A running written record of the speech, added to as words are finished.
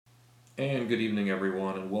And good evening,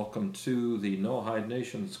 everyone, and welcome to the Noahide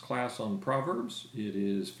Nations class on Proverbs. It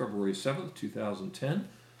is February 7th, 2010.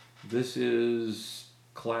 This is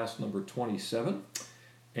class number 27,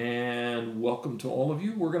 and welcome to all of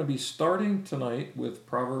you. We're going to be starting tonight with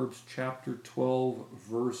Proverbs chapter 12,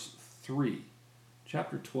 verse 3.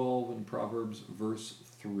 Chapter 12 in Proverbs, verse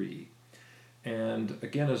 3. And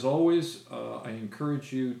again, as always, I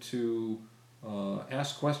encourage you to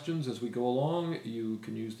ask questions as we go along. You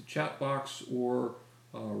can use the chat box or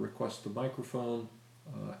request the microphone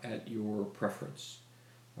at your preference.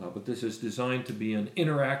 But this is designed to be an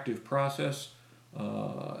interactive process,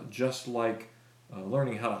 just like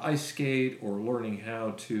learning how to ice skate or learning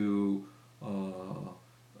how to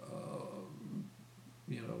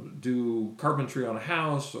do carpentry on a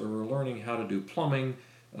house or learning how to do plumbing.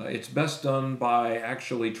 It's best done by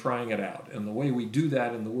actually trying it out. And the way we do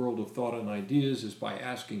that in the world of thought and ideas is by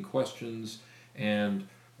asking questions and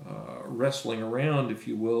wrestling around, if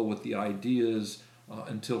you will, with the ideas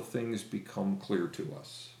until things become clear to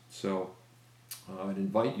us. So I'd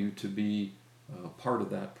invite you to be part of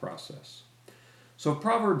that process. So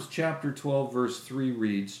Proverbs chapter 12, verse 3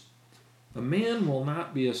 reads, "A man will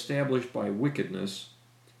not be established by wickedness,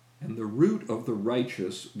 and the root of the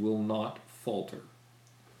righteous will not falter."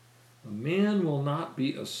 A man will not be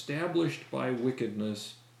established by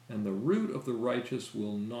wickedness, and the root of the righteous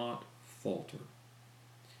will not falter.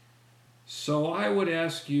 So I would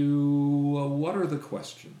ask you, what are the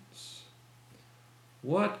questions?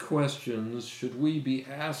 What questions should we be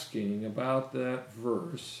asking about that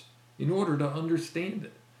verse in order to understand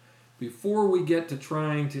it? Before we get to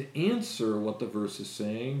trying to answer what the verse is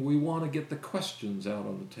saying, we want to get the questions out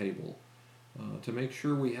on the table to make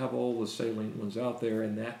sure we have all the salient ones out there,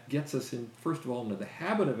 and that gets us in, first of all, into the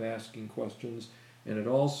habit of asking questions, and it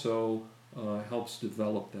also helps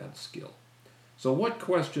develop that skill. So what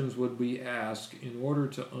questions would we ask in order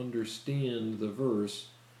to understand the verse,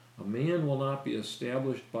 "A man will not be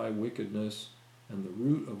established by wickedness, and the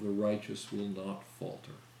root of the righteous will not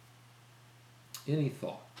falter"? Any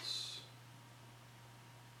thoughts?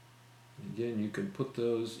 Again, you can put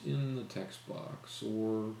those in the text box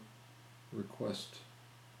or request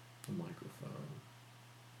a microphone.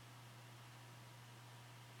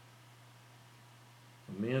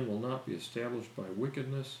 A man will not be established by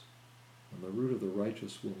wickedness, and the root of the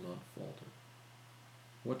righteous will not falter.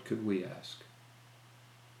 What could we ask?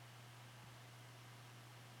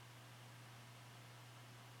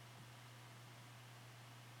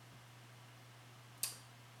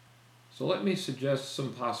 So let me suggest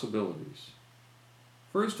some possibilities.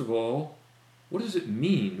 First of all, what does it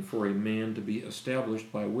mean for a man to be established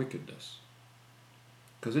by wickedness?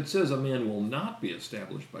 Because it says a man will not be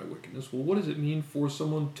established by wickedness. Well, what does it mean for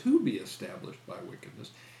someone to be established by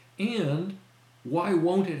wickedness? And why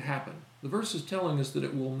won't it happen? The verse is telling us that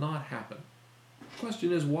it will not happen. The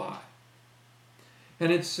question is why?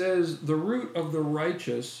 And it says the root of the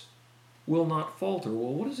righteous will not falter.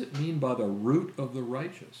 Well, what does it mean by the root of the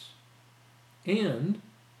righteous? And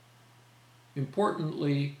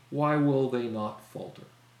importantly, why will they not falter?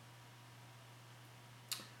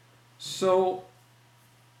 So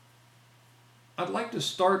I'd like to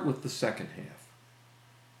start with the second half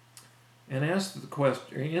and answer the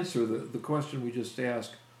question we just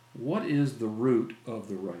asked: what is the root of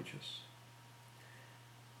the righteous?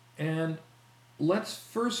 And let's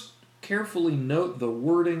first carefully note the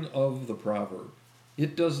wording of the proverb.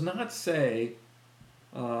 It does not say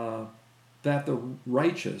that the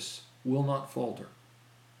righteous will not falter.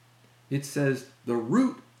 It says the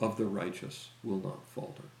root of the righteous will not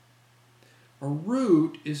falter. A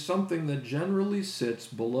root is something that generally sits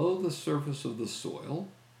below the surface of the soil,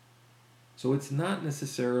 so it's not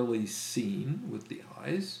necessarily seen with the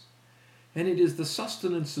eyes, and it is the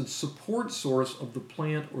sustenance and support source of the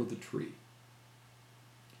plant or the tree.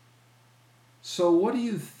 So what do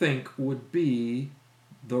you think would be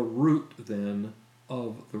the root then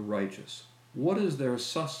of the righteous? What is their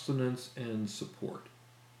sustenance and support?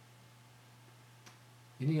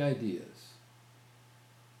 Any ideas?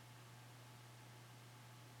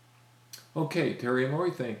 Okay, Terry and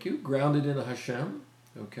Lori, thank you. Grounded in Hashem.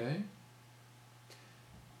 Okay.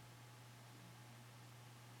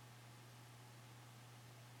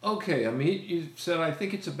 Okay, Amit, you said, I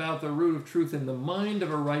think it's about the root of truth in the mind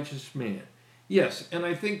of a righteous man. Yes, and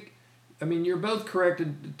I think, you're both correct.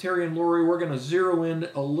 And Terry and Lori, we're going to zero in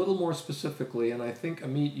a little more specifically, and I think,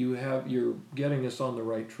 Amit, you're getting us on the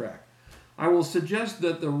right track. I will suggest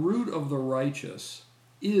that the root of the righteous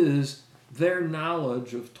is their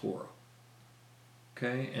knowledge of Torah.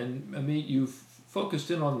 Okay, and Amit, you've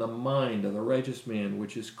focused in on the mind of the righteous man,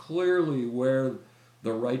 which is clearly where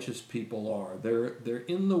the righteous people are. They're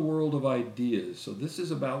in the world of ideas, so this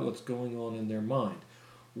is about what's going on in their mind.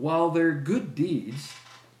 While their good deeds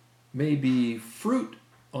may be fruit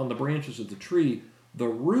on the branches of the tree, the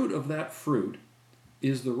root of that fruit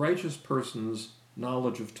is the righteous person's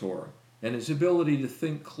knowledge of Torah and his ability to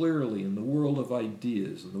think clearly in the world of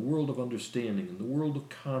ideas, in the world of understanding, in the world of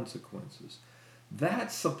consequences.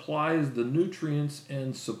 That supplies the nutrients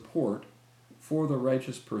and support for the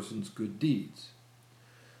righteous person's good deeds.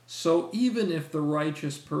 So even if the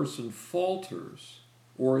righteous person falters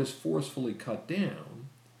or is forcefully cut down,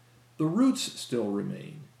 the roots still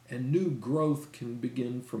remain, and new growth can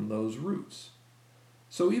begin from those roots.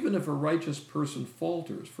 So even if a righteous person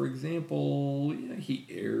falters, for example, he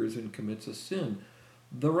errs and commits a sin,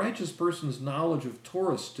 the righteous person's knowledge of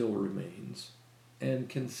Torah still remains and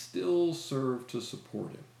can still serve to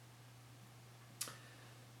support him.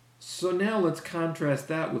 So now let's contrast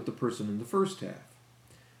that with the person in the first half.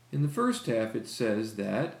 In the first half it says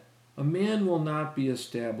that a man will not be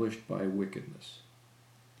established by wickedness.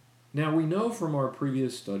 Now we know from our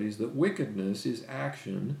previous studies that wickedness is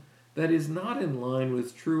action that is not in line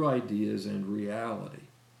with true ideas and reality,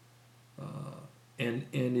 and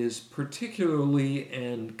is particularly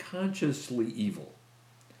and consciously evil.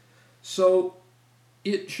 So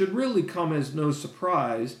it should really come as no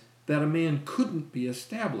surprise that a man couldn't be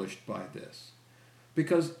established by this,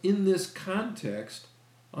 because in this context,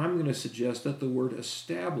 I'm going to suggest that the word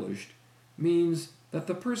established means that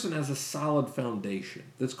the person has a solid foundation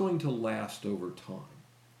that's going to last over time.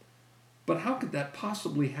 But how could that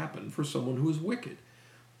possibly happen for someone who is wicked?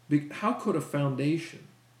 How could a foundation,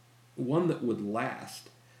 one that would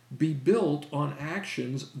last, be built on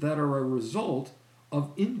actions that are a result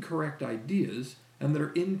of incorrect ideas and that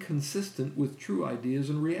are inconsistent with true ideas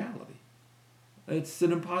and reality? It's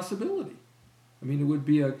an impossibility. I mean, it would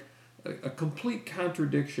be a complete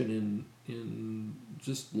contradiction in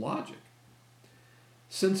just logic.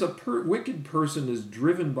 Since a wicked person is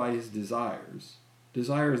driven by his desires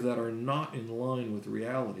that are not in line with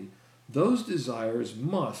reality, those desires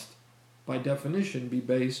must, by definition, be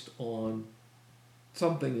based on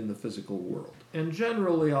something in the physical world. And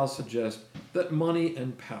generally, I'll suggest that money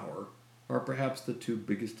and power are perhaps the two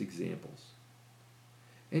biggest examples.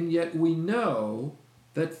 And yet we know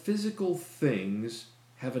that physical things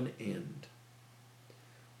have an end.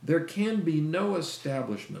 There can be no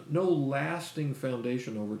establishment, no lasting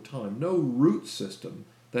foundation over time, no root system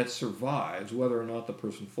that survives whether or not the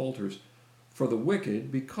person falters for the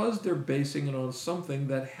wicked, because they're basing it on something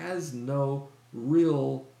that has no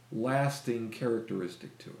real lasting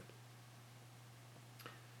characteristic to it.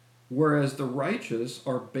 Whereas the righteous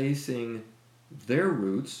are basing their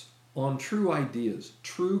roots on true ideas,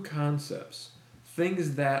 true concepts,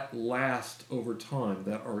 things that last over time,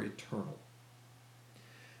 that are eternal.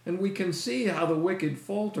 And we can see how the wicked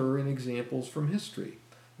falter in examples from history.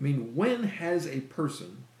 I mean, when has a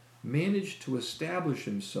person managed to establish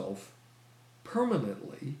himself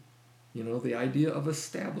permanently, the idea of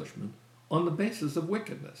establishment, on the basis of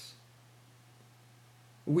wickedness?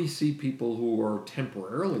 We see people who are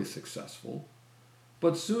temporarily successful,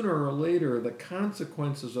 but sooner or later the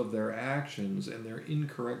consequences of their actions and their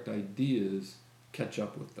incorrect ideas catch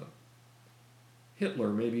up with them. Hitler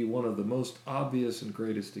may be one of the most obvious and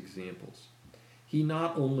greatest examples. He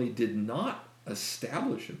not only did not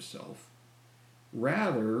establish himself,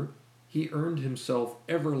 rather, he earned himself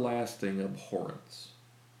everlasting abhorrence.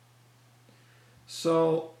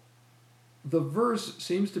 So, the verse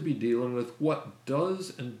seems to be dealing with what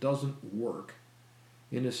does and doesn't work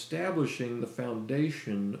in establishing the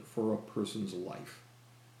foundation for a person's life.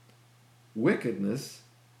 Wickedness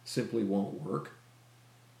simply won't work,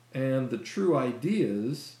 and the true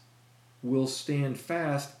ideas will stand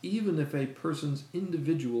fast even if a person's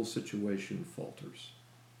individual situation falters.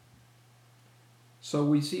 So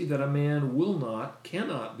we see that a man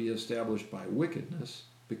cannot be established by wickedness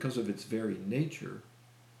because of its very nature,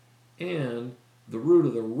 and the root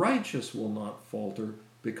of the righteous will not falter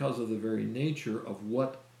because of the very nature of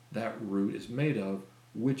what that root is made of,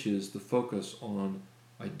 which is the focus on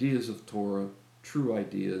ideas of Torah, true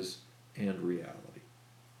ideas, and reality.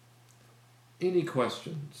 Any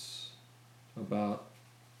questions about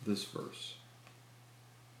this verse?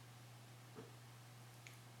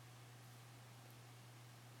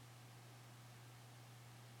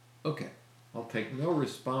 Okay, I'll take no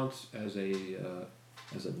response as a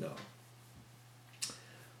no.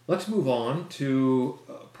 Let's move on to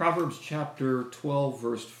Proverbs chapter 12,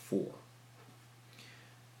 verse 4.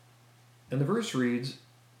 And the verse reads,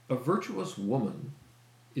 "A virtuous woman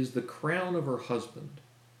is the crown of her husband,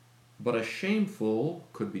 But a shameful,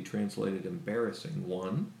 could be translated embarrassing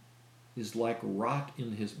one, is like rot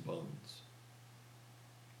in his bones.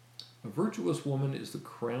 A virtuous woman is the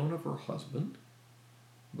crown of her husband,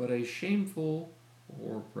 but a shameful,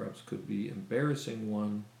 or perhaps could be embarrassing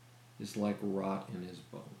one, is like rot in his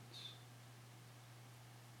bones.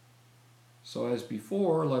 So as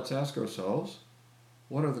before, let's ask ourselves,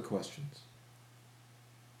 what are the questions?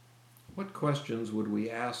 What questions would we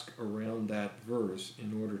ask around that verse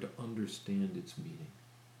in order to understand its meaning?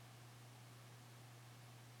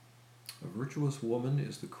 A virtuous woman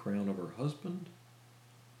is the crown of her husband,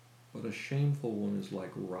 but a shameful one is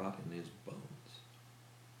like rot in his bones.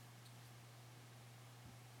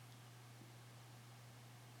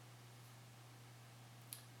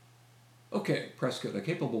 Okay, Prescott, a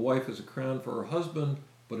capable wife is a crown for her husband,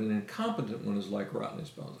 but an incompetent one is like rot in his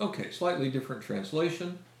bones. Okay, slightly different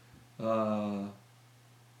translation, but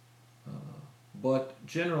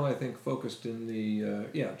generally I think focused in the,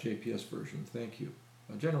 JPS version, thank you.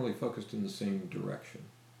 Generally focused in the same direction.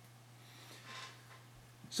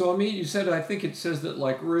 So, Amit, you said, I think it says that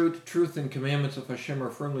like root, truth and commandments of Hashem are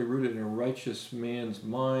firmly rooted in a righteous man's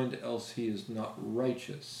mind, else he is not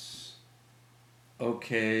righteous.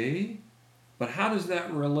 Okay, but how does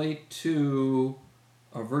that relate to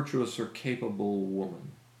a virtuous or capable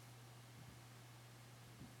woman?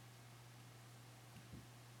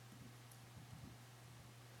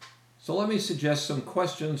 So let me suggest some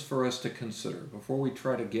questions for us to consider before we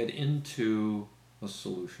try to get into a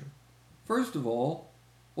solution. First of all,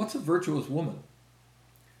 what's a virtuous woman?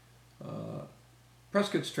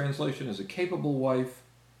 Prescott's translation is a capable wife.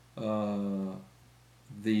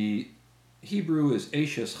 The Hebrew is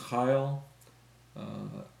Ashes Chayil,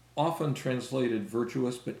 often translated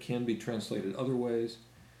virtuous, but can be translated other ways.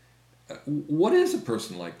 What is a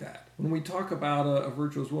person like that? When we talk about a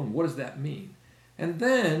virtuous woman, what does that mean? And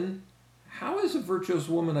then, how is a virtuous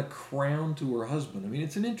woman a crown to her husband? I mean,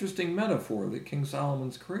 it's an interesting metaphor that King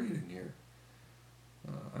Solomon's creating here.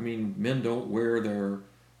 Men don't wear their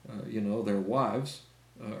wives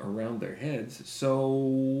around their heads. So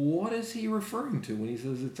what is he referring to when he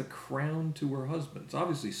says it's a crown to her husband? It's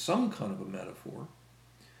obviously some kind of a metaphor.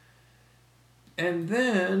 And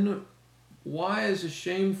then, why is a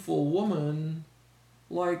shameful woman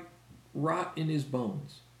like rot in his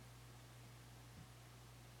bones?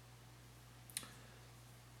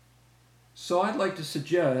 So I'd like to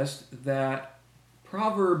suggest that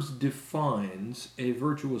Proverbs defines a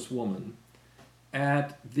virtuous woman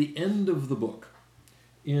at the end of the book,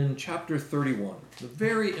 in chapter 31. The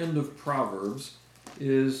very end of Proverbs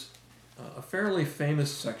is a fairly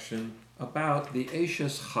famous section about the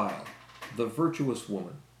Ashes Chayil, the virtuous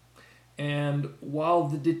woman. And while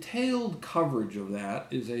the detailed coverage of that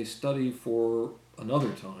is a study for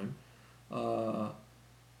another time,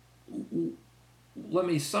 let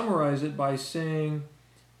me summarize it by saying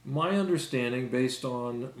my understanding, based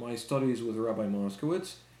on my studies with Rabbi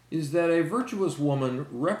Moskowitz, is that a virtuous woman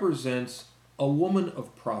represents a woman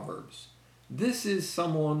of Proverbs. This is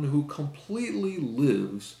someone who completely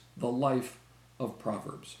lives the life of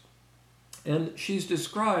Proverbs. And she's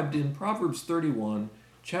described in Proverbs 31,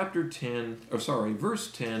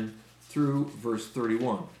 verse 10 through verse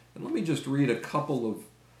 31. And let me just read a couple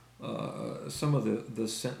of some of the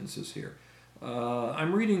sentences here.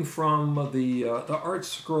 I'm reading from the Art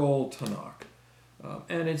Scroll Tanakh,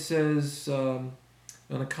 and it says, an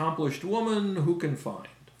accomplished woman who can find,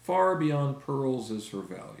 far beyond pearls is her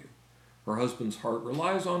value. Her husband's heart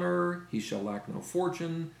relies on her, he shall lack no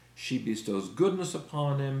fortune, she bestows goodness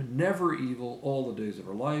upon him, never evil all the days of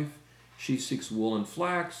her life. She seeks wool and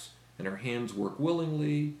flax, and her hands work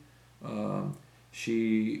willingly. I'm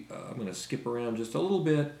going to skip around just a little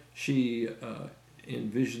bit. She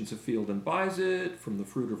envisions a field and buys it. From the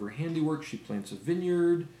fruit of her handiwork, she plants a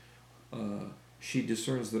vineyard. She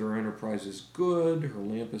discerns that her enterprise is good. Her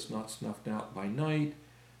lamp is not snuffed out by night.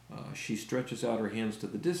 She stretches out her hands to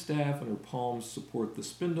the distaff, and her palms support the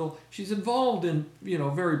spindle. She's involved in,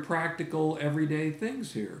 very practical, everyday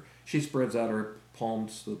things here. She spreads out her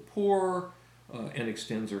palms to the poor, and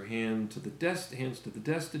extends her hands to the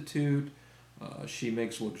destitute. She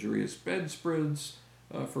makes luxurious bedspreads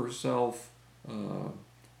for herself.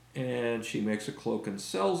 And she makes a cloak and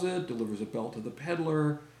sells it, delivers a belt to the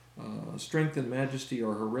peddler. Strength and majesty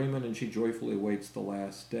are her raiment, and she joyfully awaits the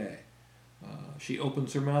last day. She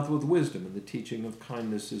opens her mouth with wisdom, and the teaching of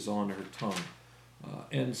kindness is on her tongue.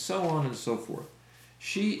 And so on and so forth.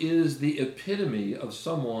 She is the epitome of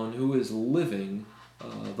someone who is living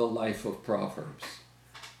the life of Proverbs.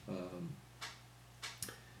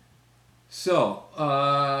 So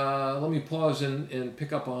let me pause and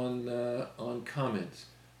pick up on comments.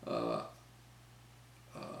 uh,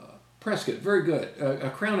 Prescott, very good. A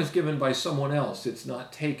crown is given by someone else, it's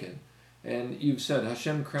not taken. And you've said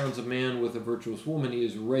Hashem crowns a man with a virtuous woman, he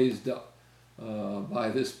is raised up by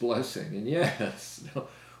this blessing. And yes,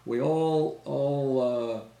 we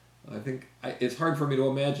all I think it's hard for me to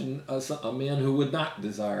imagine a man who would not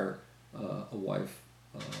desire a wife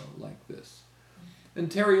like this.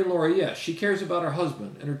 And Terry and Laura, yes, she cares about her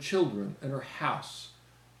husband and her children and her house.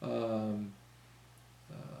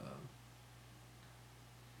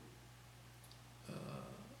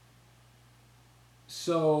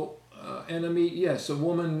 And I mean, yes, a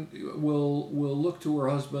woman will look to her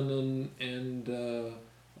husband and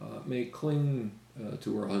may cling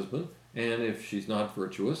to her husband, and if she's not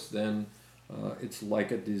virtuous, then it's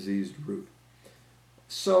like a diseased root.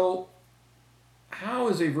 So, how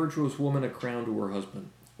is a virtuous woman a crown to her husband?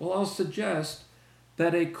 Well, I'll suggest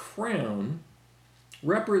that a crown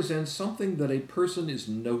represents something that a person is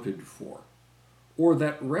noted for, or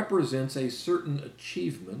that represents a certain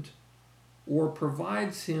achievement, or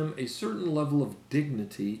provides him a certain level of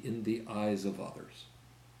dignity in the eyes of others.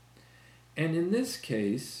 And in this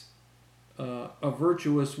case, a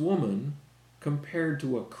virtuous woman, compared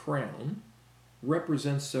to a crown,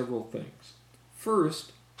 represents several things.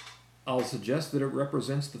 First, I'll suggest that it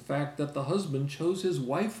represents the fact that the husband chose his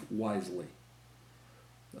wife wisely.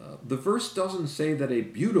 The verse doesn't say that a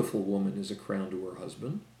beautiful woman is a crown to her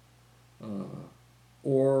husband,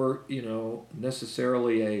 or,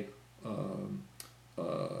 necessarily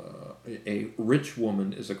a rich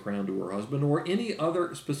woman is a crown to her husband, or any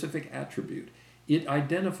other specific attribute. It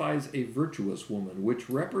identifies a virtuous woman, which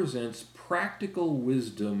represents practical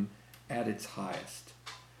wisdom at its highest.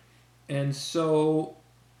 And so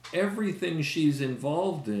everything she's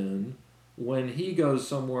involved in, when he goes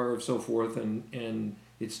somewhere or so forth, and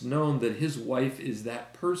it's known that his wife is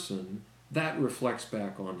that person, that reflects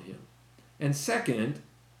back on him. And second,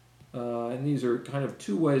 and these are kind of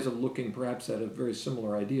two ways of looking perhaps at a very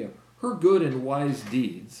similar idea, her good and wise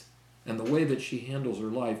deeds and the way that she handles her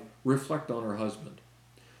life reflect on her husband.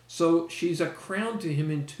 So she's a crown to him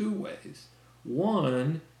in two ways.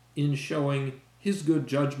 One, in showing his good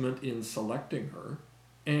judgment in selecting her,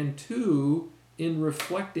 and two, in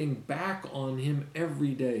reflecting back on him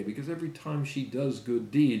every day, because every time she does good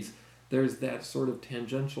deeds, there's that sort of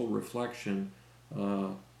tangential reflection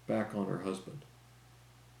back on her husband.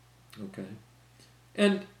 Okay.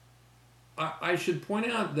 And I should point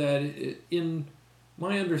out that in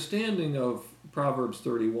my understanding of Proverbs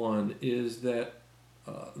 31 is that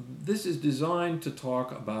this is designed to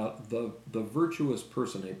talk about the virtuous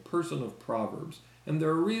person, a person of Proverbs. And there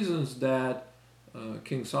are reasons that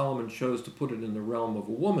King Solomon chose to put it in the realm of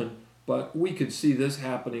a woman, but we could see this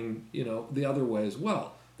happening, the other way as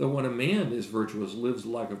well. That when a man is virtuous, lives the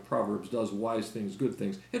life of Proverbs, does wise things, good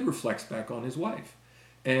things, it reflects back on his wife.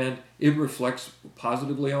 And it reflects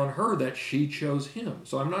positively on her that she chose him.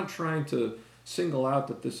 So I'm not trying to single out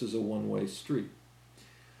that this is a one-way street.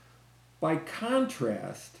 By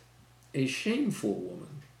contrast, a shameful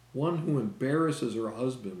woman, one who embarrasses her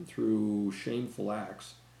husband through shameful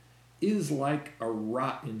acts, is like a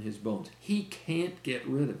rot in his bones. He can't get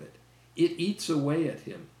rid of it. It eats away at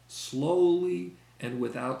him, slowly and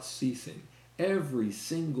without ceasing. Every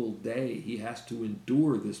single day he has to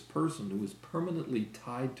endure this person who is permanently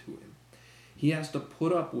tied to him. He has to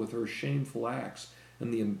put up with her shameful acts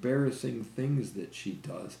and the embarrassing things that she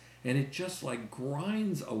does. And it just like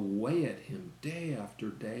grinds away at him day after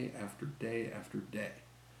day after day after day,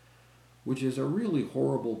 which is a really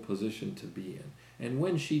horrible position to be in. And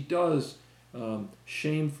when she does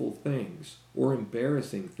shameful things or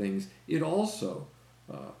embarrassing things, it also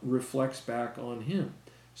reflects back on him.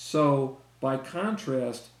 So, by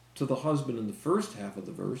contrast to the husband in the first half of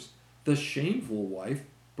the verse, the shameful wife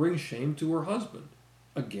brings shame to her husband,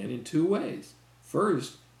 again in two ways.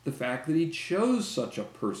 First, the fact that he chose such a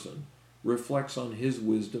person reflects on his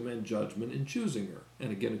wisdom and judgment in choosing her.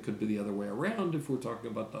 And again, it could be the other way around if we're talking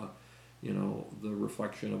about the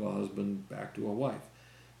reflection of a husband back to a wife.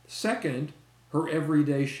 Second, her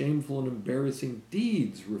everyday shameful and embarrassing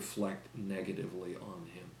deeds reflect negatively on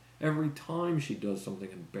him. Every time she does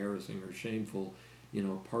something embarrassing or shameful,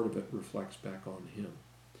 part of it reflects back on him.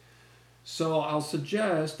 So I'll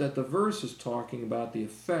suggest that the verse is talking about the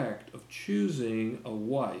effect of choosing a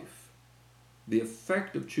wife,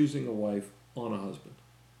 on a husband,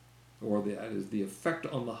 or that is the effect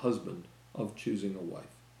on the husband of choosing a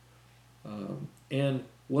wife. And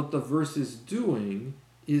what the verse is doing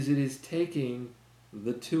is it is taking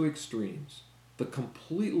the two extremes, the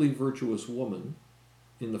completely virtuous woman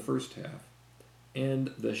in the first half,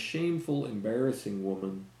 and the shameful, embarrassing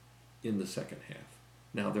woman in the second half.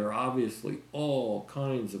 Now, there are obviously all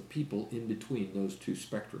kinds of people in between those two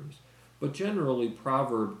spectrums, but generally,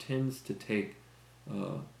 proverb tends to take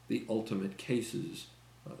the ultimate cases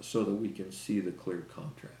so that we can see the clear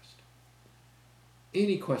contrast.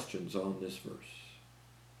 Any questions on this verse?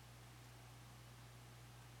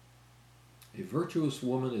 A virtuous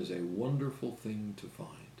woman is a wonderful thing to find.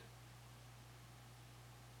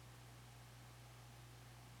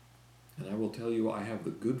 And I will tell you, I have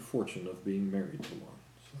the good fortune of being married to one.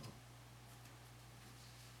 So.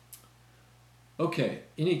 Okay,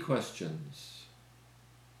 any questions?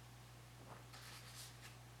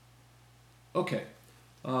 Okay,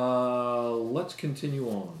 let's continue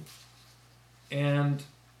on. And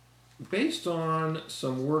based on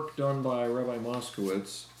some work done by Rabbi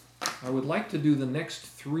Moskowitz, I would like to do the next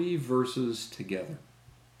 3 verses together.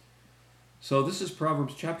 So this is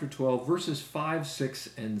Proverbs chapter 12, verses 5, 6,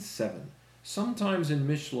 and 7. Sometimes in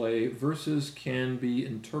Mishlei, verses can be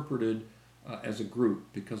interpreted as a group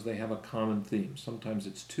because they have a common theme. Sometimes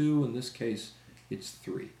it's 2, in this case it's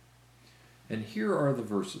 3. And here are the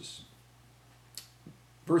verses.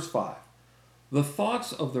 Verse 5. The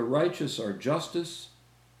thoughts of the righteous are justice,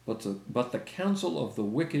 but the counsel of the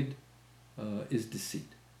wicked is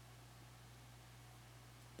deceit.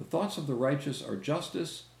 The thoughts of the righteous are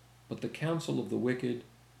justice, but the counsel of the wicked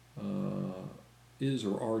is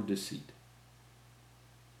or are deceit.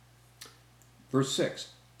 Verse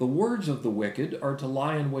 6. The words of the wicked are to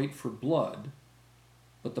lie in wait for blood,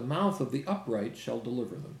 but the mouth of the upright shall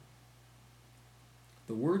deliver them.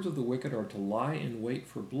 The words of the wicked are to lie in wait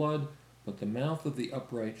for blood, but the mouth of the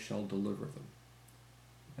upright shall deliver them.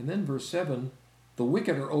 And then verse 7, the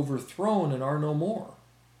wicked are overthrown and are no more,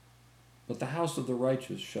 but the house of the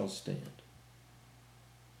righteous shall stand.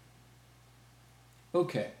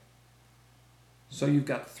 Okay, so you've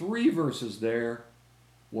got 3 verses there.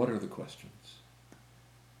 What are the questions?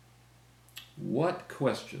 What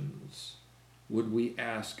questions would we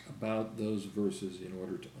ask about those verses in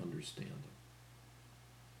order to understand them?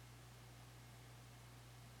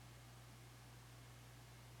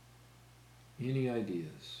 Any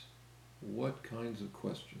ideas? What kinds of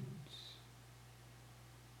questions?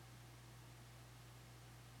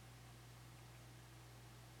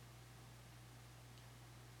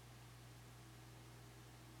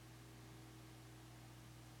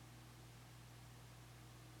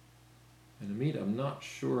 And Amit, I'm not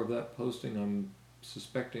sure of that posting. I'm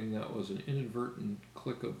suspecting that was an inadvertent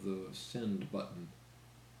click of the send button.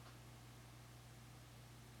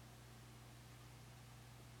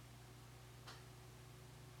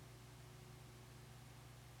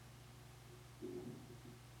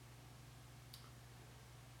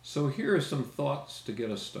 So here are some thoughts to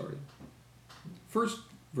get us started. First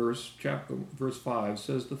verse, verse 5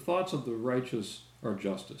 says, the thoughts of the righteous are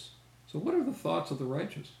justice. So what are the thoughts of the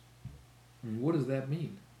righteous? And what does that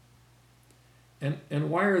mean? And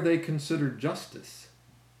why are they considered justice?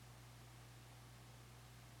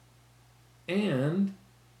 And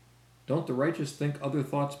don't the righteous think other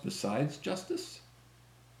thoughts besides justice?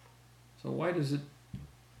 So why does it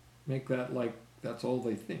make that like that's all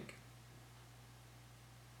they think?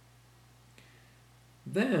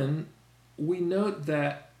 Then we note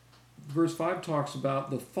that verse 5 talks about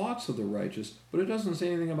the thoughts of the righteous, but it doesn't say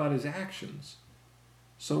anything about his actions.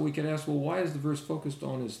 So we can ask, well, why is the verse focused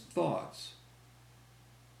on his thoughts?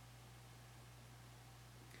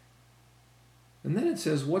 And then it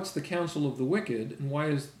says, what's the counsel of the wicked?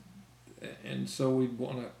 And so we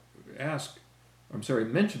want to ask,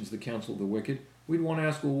 it mentions the counsel of the wicked. We'd want to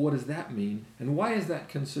ask, well, what does that mean? And why is that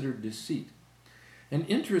considered deceit? And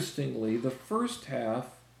interestingly, the first half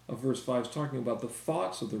of verse 5 is talking about the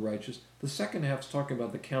thoughts of the righteous. The second half is talking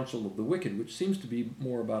about the counsel of the wicked, which seems to be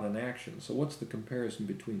more about an action. So what's the comparison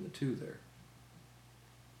between the two there?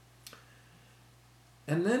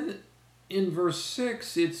 And then in verse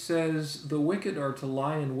 6, it says, the wicked are to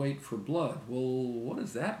lie in wait for blood. Well, what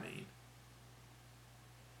does that mean?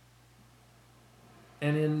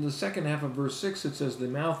 And in the second half of verse 6, it says, the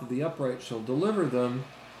mouth of the upright shall deliver them.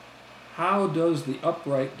 How does the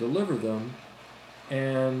upright deliver them?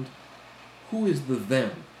 And who is the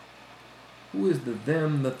them? Who is the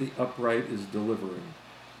them that the upright is delivering?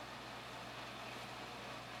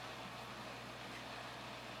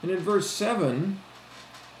 And in verse 7,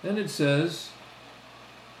 then it says,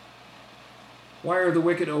 why are the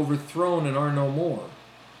wicked overthrown and are no more?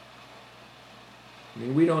 I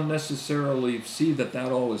mean, we don't necessarily see that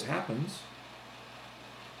always happens.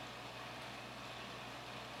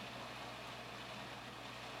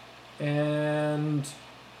 And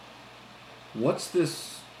what's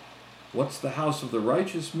the house of the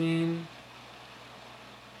righteous mean?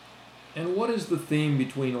 And what is the theme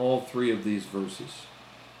between all three of these verses?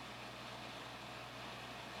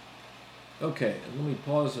 Okay, and let me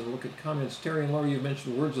pause and look at comments. Terry and Laura, you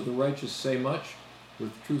mentioned words of the righteous say much,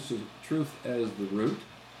 with truth as the root,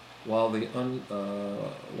 while the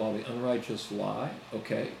unrighteous lie.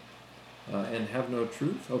 Okay, and have no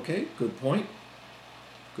truth. Okay, good point.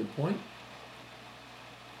 Good point.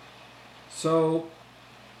 So,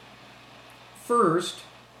 first,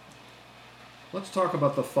 let's talk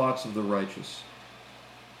about the thoughts of the righteous.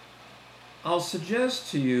 I'll suggest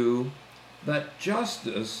to you that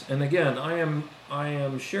justice, and again, I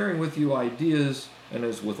am sharing with you ideas, and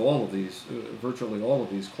as with all of these, virtually all of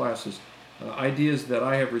these classes, ideas that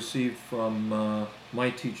I have received from my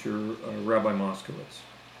teacher, Rabbi Moskowitz.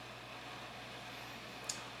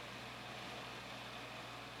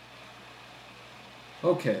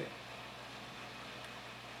 Okay.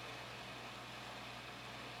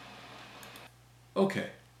 Okay,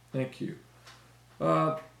 thank you.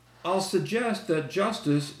 I'll suggest that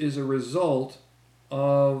justice is a result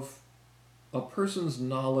of a person's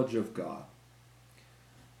knowledge of God.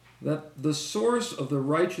 That the source of the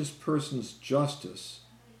righteous person's justice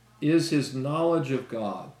is his knowledge of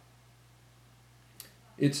God.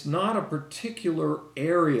 It's not a particular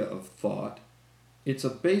area of thought, it's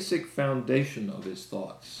a basic foundation of his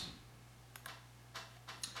thoughts.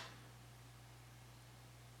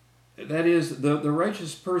 That is, the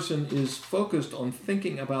righteous person is focused on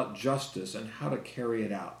thinking about justice and how to carry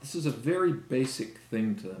it out. This is a very basic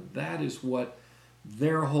thing to them. That is what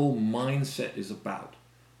their whole mindset is about.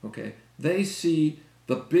 Okay? They see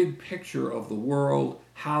the big picture of the world,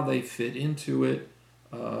 how they fit into it,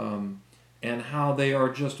 and how they are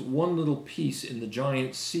just one little piece in the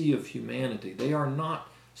giant sea of humanity. They are not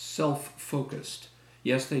self-focused.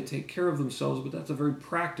 Yes, they take care of themselves, but that's a very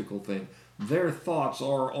practical thing. Their thoughts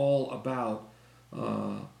are all about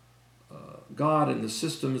God and the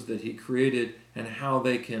systems that He created and how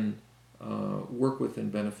they can work with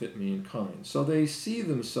and benefit mankind. So they see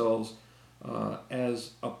themselves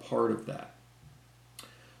as a part of that.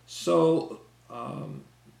 So,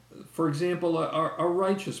 for example, a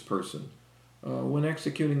righteous person, when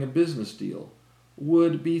executing a business deal,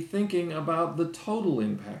 would be thinking about the total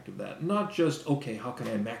impact of that, not just, okay, how can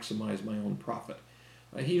I maximize my own profit?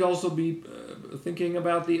 He'd also be thinking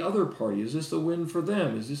about the other party. Is this a win for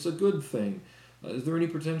them? Is this a good thing? Is there any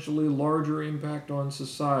potentially larger impact on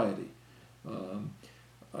society?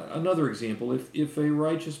 Another example, if a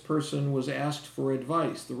righteous person was asked for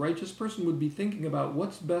advice, the righteous person would be thinking about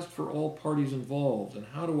what's best for all parties involved and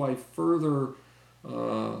how do I further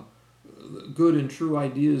good and true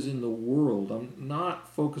ideas in the world. I'm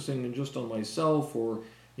not focusing just on myself or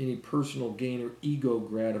any personal gain or ego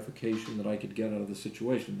gratification that I could get out of the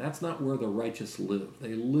situation. That's not where the righteous live.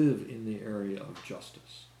 They live in the area of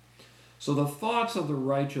justice. So the thoughts of the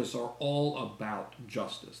righteous are all about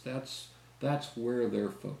justice. That's where they're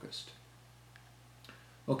focused.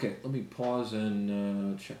 Okay, let me pause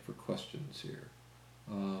and check for questions here.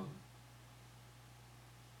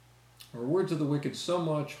 Are words of the wicked so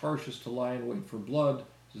much harsh as to lie in wait for blood?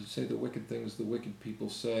 Does it say the wicked things the wicked people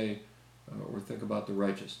say? Or think about the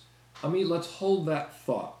righteous. I mean, let's hold that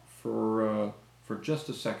thought for just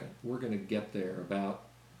a second. We're going to get there about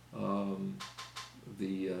the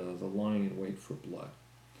lying in wait for blood.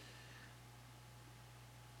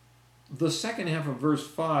 The second half of verse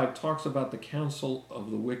 5 talks about the counsel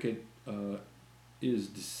of the wicked is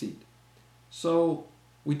deceit. So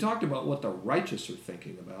we talked about what the righteous are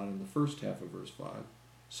thinking about in the first half of verse 5.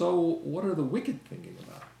 So what are the wicked thinking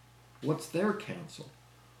about? What's their counsel?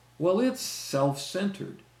 Well, it's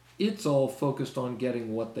self-centered. It's all focused on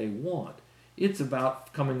getting what they want. It's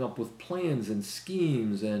about coming up with plans and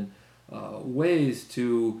schemes and ways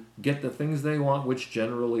to get the things they want, which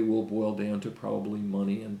generally will boil down to probably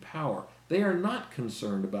money and power. They are not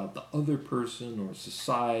concerned about the other person or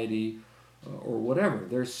society or whatever.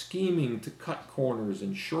 They're scheming to cut corners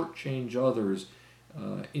and shortchange others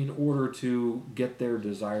in order to get their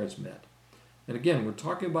desires met. And again, we're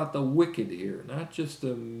talking about the wicked here, not just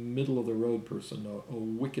a middle-of-the-road person, a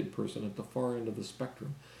wicked person at the far end of the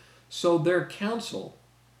spectrum. So their counsel,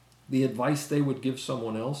 the advice they would give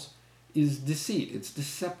someone else, is deceit. It's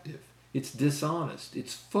deceptive. It's dishonest.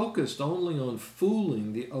 It's focused only on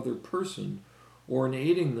fooling the other person or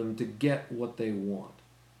aiding them to get what they want.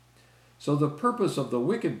 So the purpose of the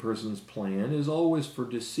wicked person's plan is always for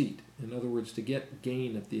deceit. In other words, to get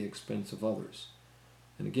gain at the expense of others.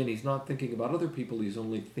 And again, he's not thinking about other people, he's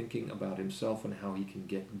only thinking about himself and how he can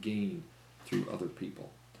get gain through other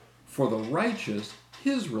people. For the righteous,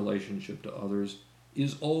 his relationship to others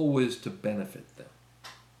is always to benefit them.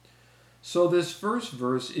 So this first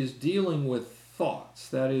verse is dealing with thoughts,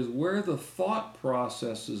 that is, where the thought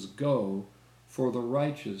processes go for the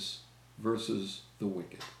righteous versus the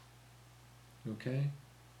wicked. Okay?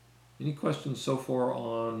 Any questions so far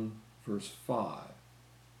on verse 5?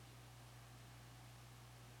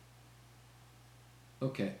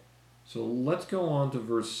 Okay, so let's go on to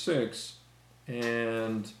verse 6,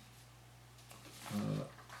 and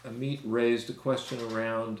Amit raised a question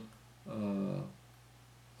around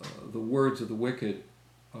the words of the wicked.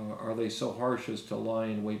 Are they so harsh as to lie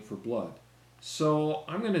in wait for blood? So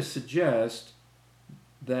I'm going to suggest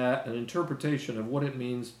that an interpretation of what it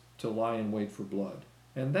means to lie in wait for blood,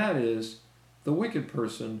 and that is the wicked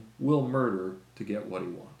person will murder to get what he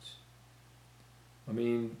wants. I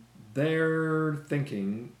mean, they're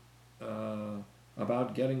thinking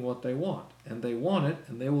about getting what they want, and they want it,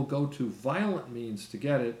 and they will go to violent means to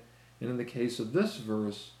get it. And in the case of this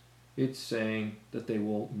verse, it's saying that they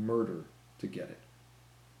will murder to get it.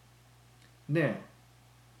 Now,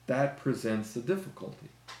 that presents a difficulty,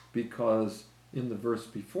 because in the verse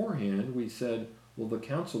beforehand we said, well, the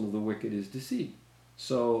counsel of the wicked is deceit.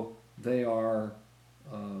 So they are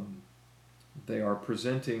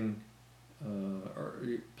presenting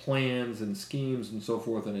plans and schemes and so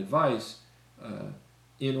forth and advice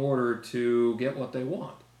in order to get what they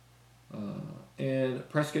want. And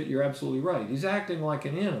Prescott, you're absolutely right. He's acting like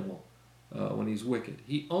an animal when he's wicked.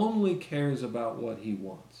 He only cares about what he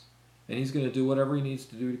wants, and he's going to do whatever he needs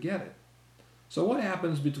to do to get it. So what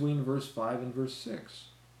happens between verse 5 and verse 6?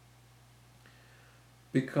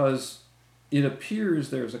 Because it appears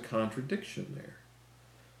there's a contradiction there.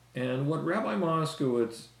 And what Rabbi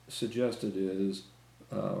Moskowitz suggested is,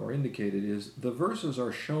 or indicated is, the verses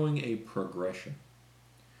are showing a progression.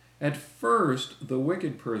 At first, the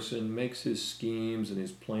wicked person makes his schemes and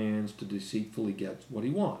his plans to deceitfully get what he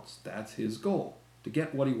wants. That's his goal, to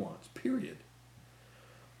get what he wants, period.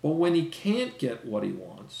 But when he can't get what he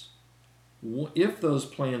wants, if those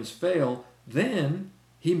plans fail, then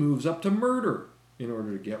he moves up to murder in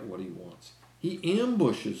order to get what he wants. He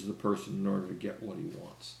ambushes the person in order to get what he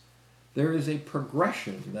wants. There is a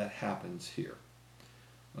progression that happens here.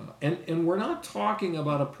 And we're not talking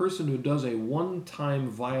about a person who does a one-time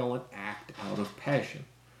violent act out of passion.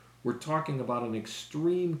 We're talking about an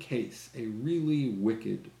extreme case, a really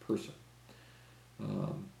wicked person.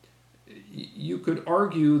 You could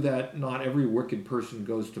argue that not every wicked person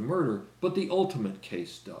goes to murder, but the ultimate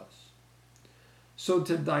case does. So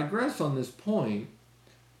to digress on this point,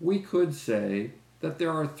 we could say that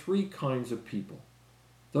there are three kinds of people.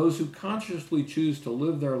 Those who consciously choose to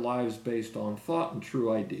live their lives based on thought and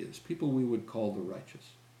true ideas, people we would call the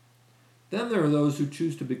righteous. Then there are those who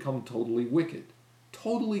choose to become totally wicked,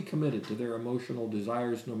 totally committed to their emotional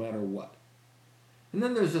desires no matter what. And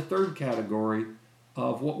then there's a third category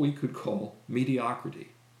of what we could call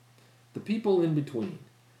mediocrity. The people in between,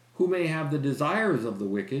 who may have the desires of the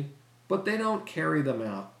wicked, but they don't carry them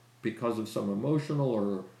out because of some emotional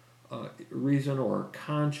or reason or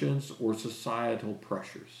conscience or societal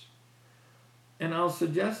pressures. And I'll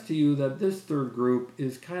suggest to you that this third group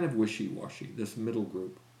is kind of wishy-washy, this middle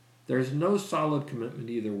group. There's no solid commitment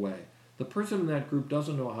either way. The person in that group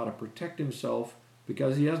doesn't know how to protect himself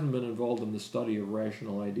because he hasn't been involved in the study of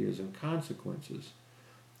rational ideas and consequences.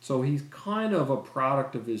 So he's kind of a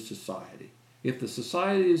product of his society. If the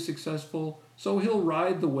society is successful, so he'll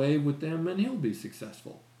ride the wave with them and he'll be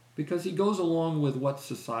successful, because he goes along with what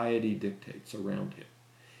society dictates around him.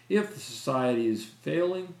 If the society is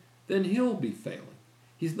failing, then he'll be failing.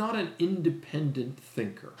 He's not an independent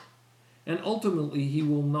thinker. And ultimately, he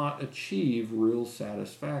will not achieve real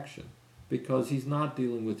satisfaction because he's not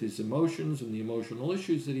dealing with his emotions and the emotional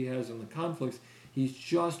issues that he has and the conflicts. He's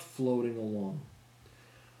just floating along.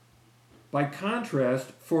 By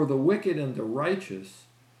contrast, for the wicked and the righteous,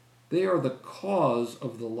 they are the cause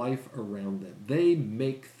of the life around them. They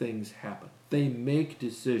make things happen. They make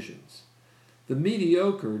decisions. The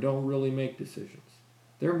mediocre don't really make decisions.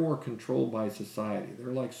 They're more controlled by society.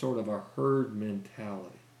 They're like sort of a herd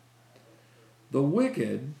mentality. The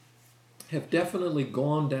wicked have definitely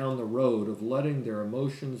gone down the road of letting their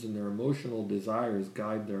emotions and their emotional desires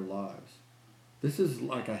guide their lives. This is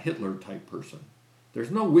like a Hitler type person. There's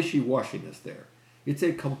no wishy-washiness there. It's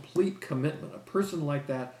a complete commitment. A person like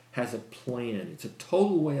that has a plan. It's a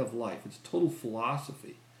total way of life. It's a total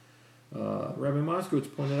philosophy. Rabbi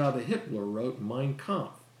Moskowitz pointed out that Hitler wrote Mein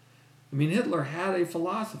Kampf. I mean, Hitler had a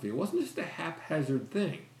philosophy. It wasn't just a haphazard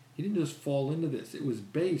thing. He didn't just fall into this. It was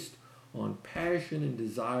based on passion and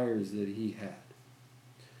desires that he had.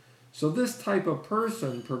 So this type of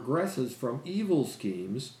person progresses from evil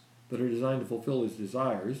schemes that are designed to fulfill his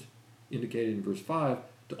desires, indicated in verse 5,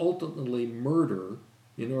 to ultimately murder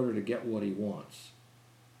in order to get what he wants.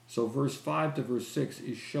 So verse 5 to verse 6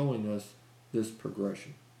 is showing us this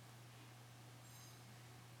progression.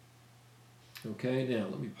 Okay, now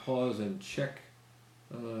let me pause and check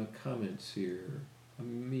comments here.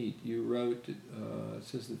 Amit, you wrote, it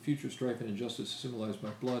says the future strife and injustice is symbolized by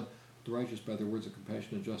blood, the righteous by their words of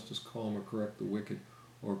compassion and justice calm or correct the wicked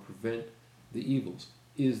or prevent the evils.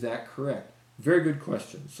 Is that correct? Very good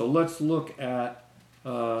question. So let's look at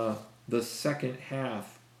the second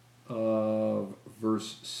half of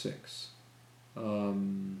verse 6.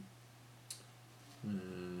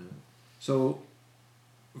 So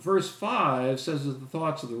verse 5 says that the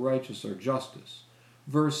thoughts of the righteous are justice.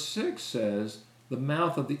 Verse 6 says, the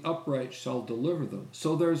mouth of the upright shall deliver them.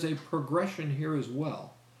 So there's a progression here as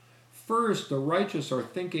well. First, the righteous are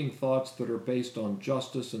thinking thoughts that are based on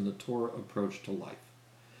justice and the Torah approach to life.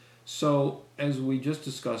 So, as we just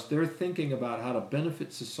discussed, they're thinking about how to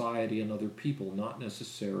benefit society and other people, not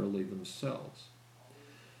necessarily themselves.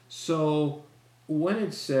 So, when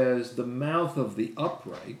it says the mouth of the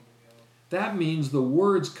upright, that means the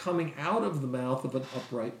words coming out of the mouth of an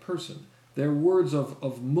upright person. They're words of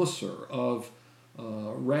musar, of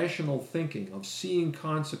rational thinking, of seeing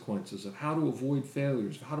consequences, of how to avoid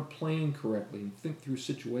failures, of how to plan correctly and think through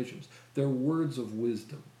situations. They're words of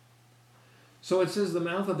wisdom. So it says the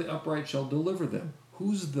mouth of the upright shall deliver them.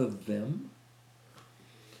 Who's the them?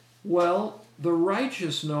 Well, the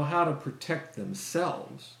righteous know how to protect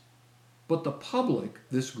themselves, but the public,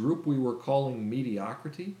 this group we were calling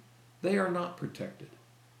mediocrity, they are not protected.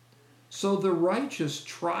 So the righteous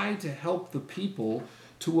try to help the people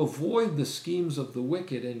to avoid the schemes of the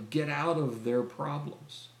wicked and get out of their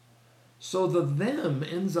problems. So the them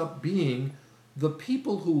ends up being the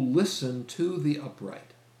people who listen to the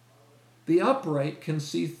upright. The upright can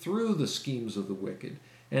see through the schemes of the wicked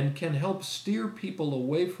and can help steer people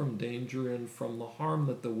away from danger and from the harm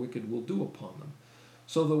that the wicked will do upon them.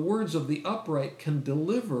 So the words of the upright can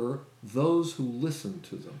deliver those who listen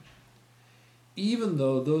to them. Even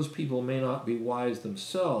though those people may not be wise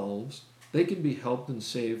themselves, they can be helped and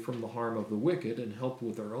saved from the harm of the wicked and helped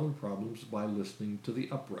with their own problems by listening to the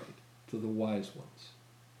upright, to the wise ones.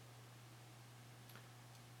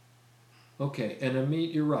 Okay, and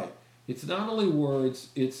Amit, you're right. It's not only words,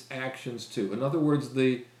 it's actions too. In other words,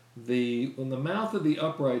 when the mouth of the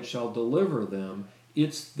upright shall deliver them,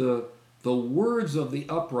 it's the words of the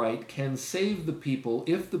upright can save the people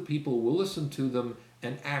if the people will listen to them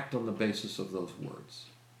and act on the basis of those words.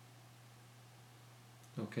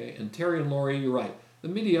 Okay, and Terry and Laurie, you're right. The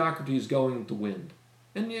mediocrity is going with the wind.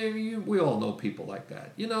 And we all know people like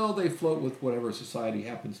that. You know, they float with whatever society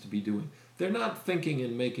happens to be doing. They're not thinking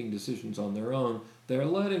and making decisions on their own. They're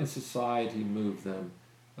letting society move them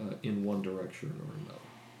in one direction or another.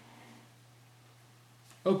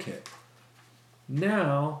 Okay,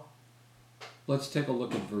 now let's take a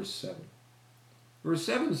look at verse 7. Verse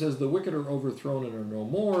 7 says, the wicked are overthrown and are no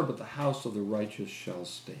more, but the house of the righteous shall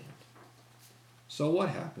stand. So what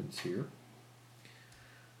happens here?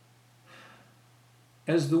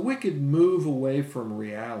 As the wicked move away from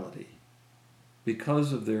reality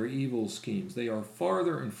because of their evil schemes, they are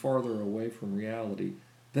farther and farther away from reality,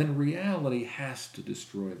 then reality has to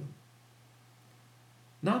destroy them.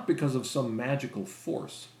 Not because of some magical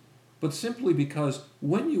force, but simply because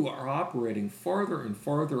when you are operating farther and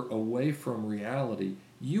farther away from reality,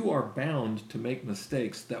 you are bound to make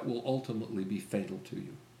mistakes that will ultimately be fatal to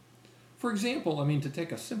you. For example, to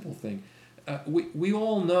take a simple thing, we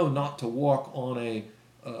all know not to walk on a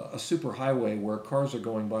superhighway where cars are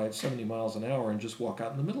going by at 70 miles an hour and just walk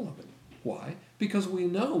out in the middle of it. Why? Because we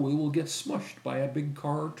know we will get smushed by a big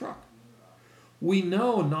car or truck. We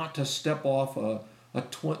know not to step off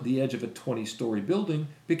the edge of a 20-story building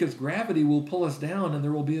because gravity will pull us down and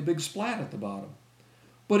there will be a big splat at the bottom.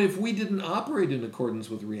 But if we didn't operate in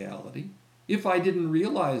accordance with reality, if I didn't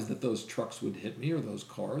realize that those trucks would hit me or those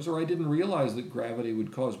cars, or I didn't realize that gravity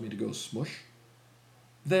would cause me to go smush,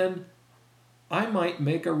 then I might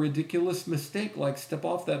make a ridiculous mistake like step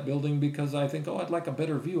off that building because I think, I'd like a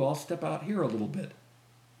better view, I'll step out here a little bit.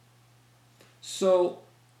 So,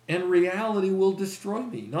 and reality will destroy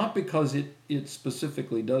me, not because it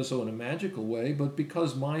specifically does so in a magical way, but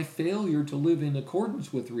because my failure to live in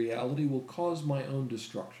accordance with reality will cause my own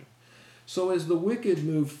destruction. So as the wicked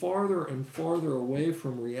move farther and farther away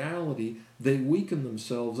from reality, they weaken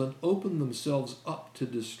themselves and open themselves up to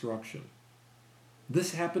destruction.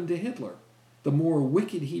 This happened to Hitler. The more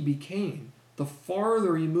wicked he became, the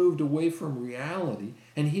farther he moved away from reality,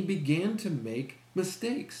 and he began to make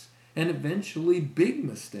mistakes, and eventually big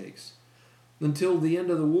mistakes. Until the end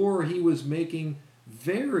of the war, he was making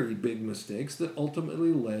very big mistakes that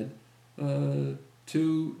ultimately led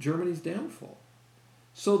to Germany's downfall.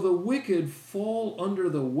 So the wicked fall under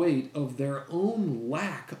the weight of their own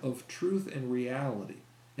lack of truth and reality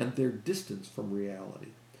and their distance from reality.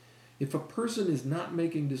 If a person is not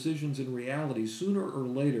making decisions in reality, sooner or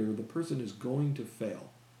later the person is going to fail.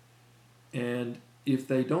 And if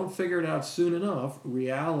they don't figure it out soon enough,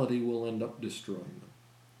 reality will end up destroying them.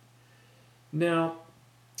 Now,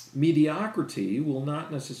 mediocrity will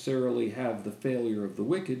not necessarily have the failure of the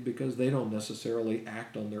wicked because they don't necessarily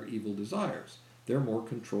act on their evil desires. They're more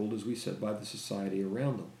controlled, as we said, by the society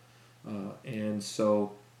around them. And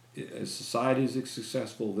so as society is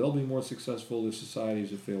successful, they'll be more successful. If society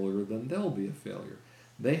is a failure, then they'll be a failure.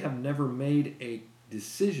 They have never made a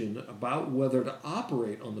decision about whether to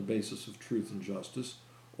operate on the basis of truth and justice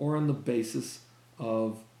or on the basis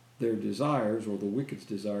of their desires or the wicked's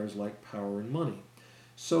desires like power and money.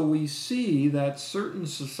 So we see that certain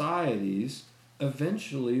societies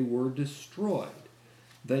eventually were destroyed.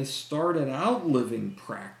 They started out living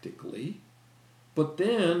practically, but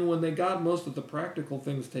then when they got most of the practical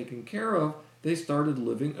things taken care of, they started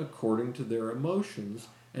living according to their emotions,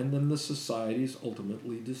 and then the societies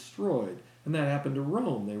ultimately destroyed. And that happened to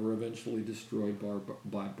Rome. They were eventually destroyed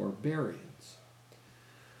by barbarians.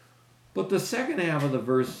 But the second half of the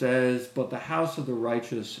verse says, "But the house of the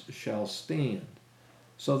righteous shall stand."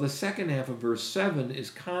 So the second half of verse 7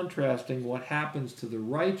 is contrasting what happens to the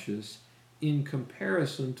righteous in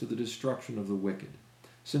comparison to the destruction of the wicked.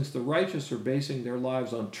 Since the righteous are basing their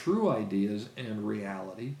lives on true ideas and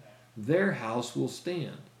reality, their house will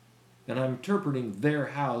stand. And I'm interpreting their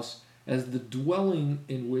house as the dwelling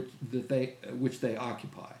in which they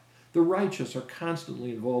occupy. The righteous are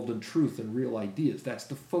constantly involved in truth and real ideas. That's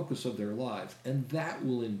the focus of their lives, and that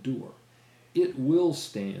will endure. It will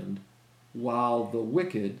stand, while the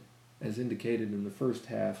wicked, as indicated in the first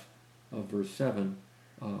half of verse 7,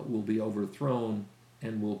 will be overthrown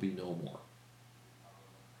and will be no more.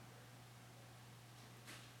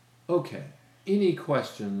 Okay, any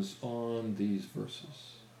questions on these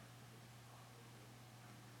verses?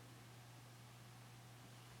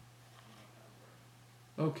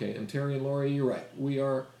 Okay, and Terry and Laurie, you're right. We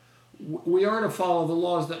are to follow the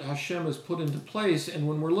laws that Hashem has put into place, and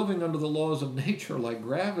when we're living under the laws of nature like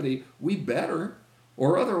gravity, we better,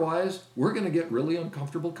 or otherwise we're going to get really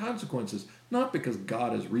uncomfortable consequences. Not because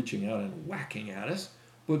God is reaching out and whacking at us,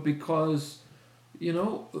 but because,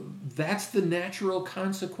 that's the natural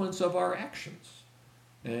consequence of our actions.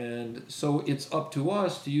 And so it's up to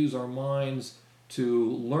us to use our minds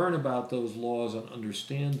to learn about those laws and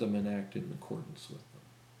understand them and act in accordance with them.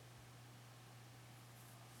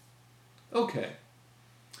 Okay.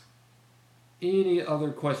 Any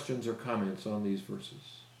other questions or comments on these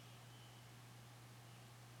verses?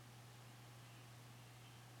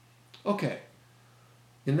 Okay.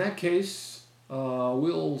 In that case,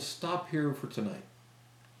 we'll stop here for tonight.